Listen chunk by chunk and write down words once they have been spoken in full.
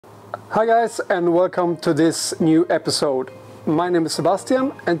Hi guys, and welcome to this new episode. My name is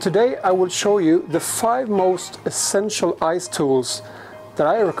Sebastian, and today I will show you the 5 most essential ice tools that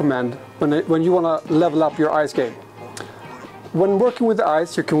I recommend when you want to level up your ice game. When working with the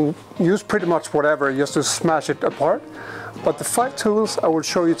ice, you can use pretty much whatever just to smash it apart, but the 5 tools I will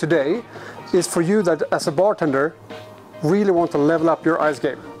show you today is for you that as a bartender really want to level up your ice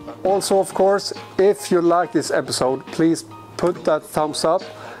game. Also, of course, if you like this episode, please put that thumbs up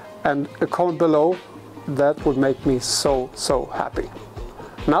and a comment below. That would make me so happy.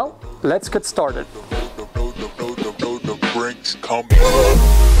 Now, let's get started.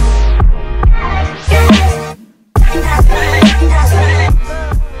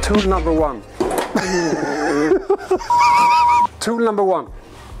 Tool number 1. Tool number 1,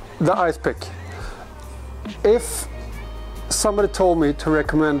 the ice pick. If somebody told me to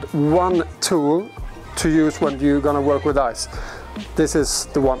recommend one tool to use when you're gonna work with ice, this is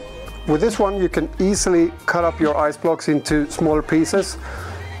the one. With this one you can easily cut up your ice blocks into smaller pieces.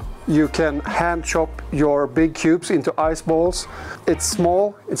 You can hand chop your big cubes into ice balls. It's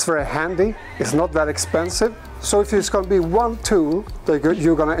small, it's very handy, it's not that expensive. So if it's going to be one tool that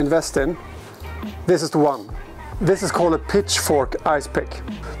you're going to invest in, this is the one. This is called a pitchfork ice pick.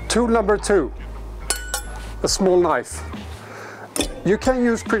 Tool number 2, a small knife. You can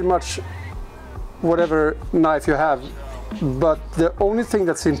use pretty much whatever knife you have, but the only thing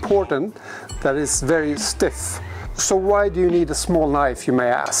that's important, that is very stiff. So why do you need a small knife, you may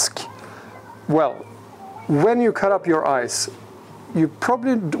ask? Well, when you cut up your ice, you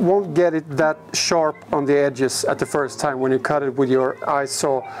probably won't get it that sharp on the edges at the first time when you cut it with your ice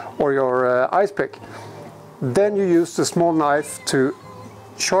saw or your ice pick. Then you use the small knife to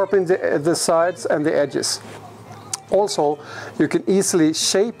sharpen the sides and the edges. Also, you can easily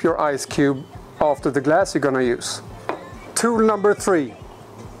shape your ice cube after the glass you're gonna use. Tool number 3,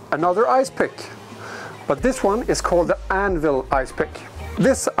 another ice pick, but this one is called the anvil ice pick.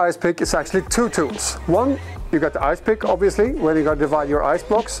 This ice pick is actually 2 tools. 1, you got the ice pick, obviously, when you're going to divide your ice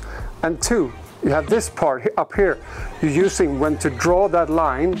blocks, and 2, you have this part up here you're using when to draw that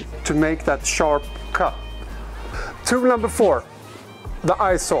line to make that sharp cut. Tool number 4, the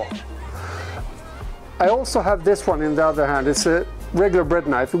ice saw. I also have this one in the other hand. It's a regular bread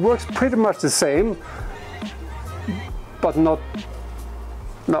knife. It works pretty much the same, but no,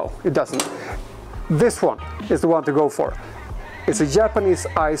 it doesn't. This one is the one to go for. It's a Japanese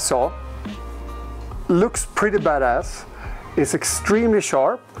ice saw, looks pretty badass, it's extremely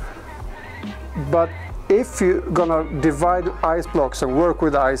sharp, but if you're gonna divide ice blocks and work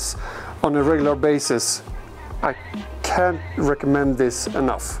with ice on a regular basis, I can't recommend this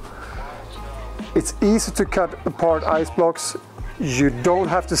enough. It's easy to cut apart ice blocks. You don't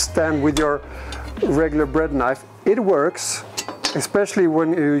have to stand with your regular bread knife. It works, especially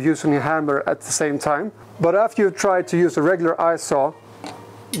when you're using a hammer at the same time. But after you've tried to use a regular ice saw,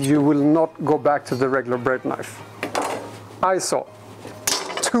 you will not go back to the regular bread knife. Ice saw.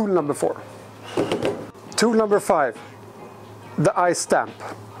 Tool number 4. Tool number 5, the ice stamp.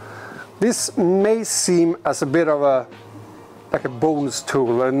 This may seem as a bit of a bonus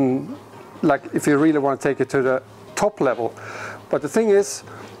tool, and like if you really want to take it to the top level. But the thing is,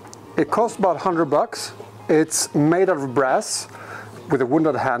 it costs about 100 bucks. It's made out of brass with a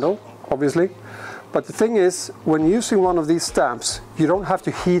wounded handle, obviously. But the thing is, when using one of these stamps, you don't have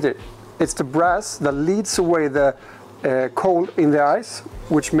to heat it. It's the brass that leads away the cold in the ice,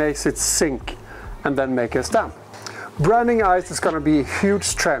 which makes it sink and then make a stamp. Branding ice is going to be a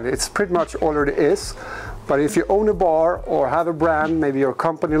huge trend. It's pretty much already is. But if you own a bar or have a brand, maybe your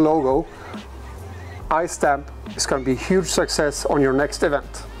company logo, ice stamp is going to be a huge success on your next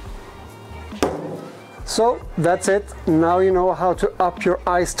event. So that's it. Now you know how to up your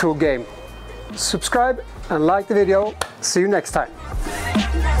ice tool game. Subscribe and like the video. See you next time.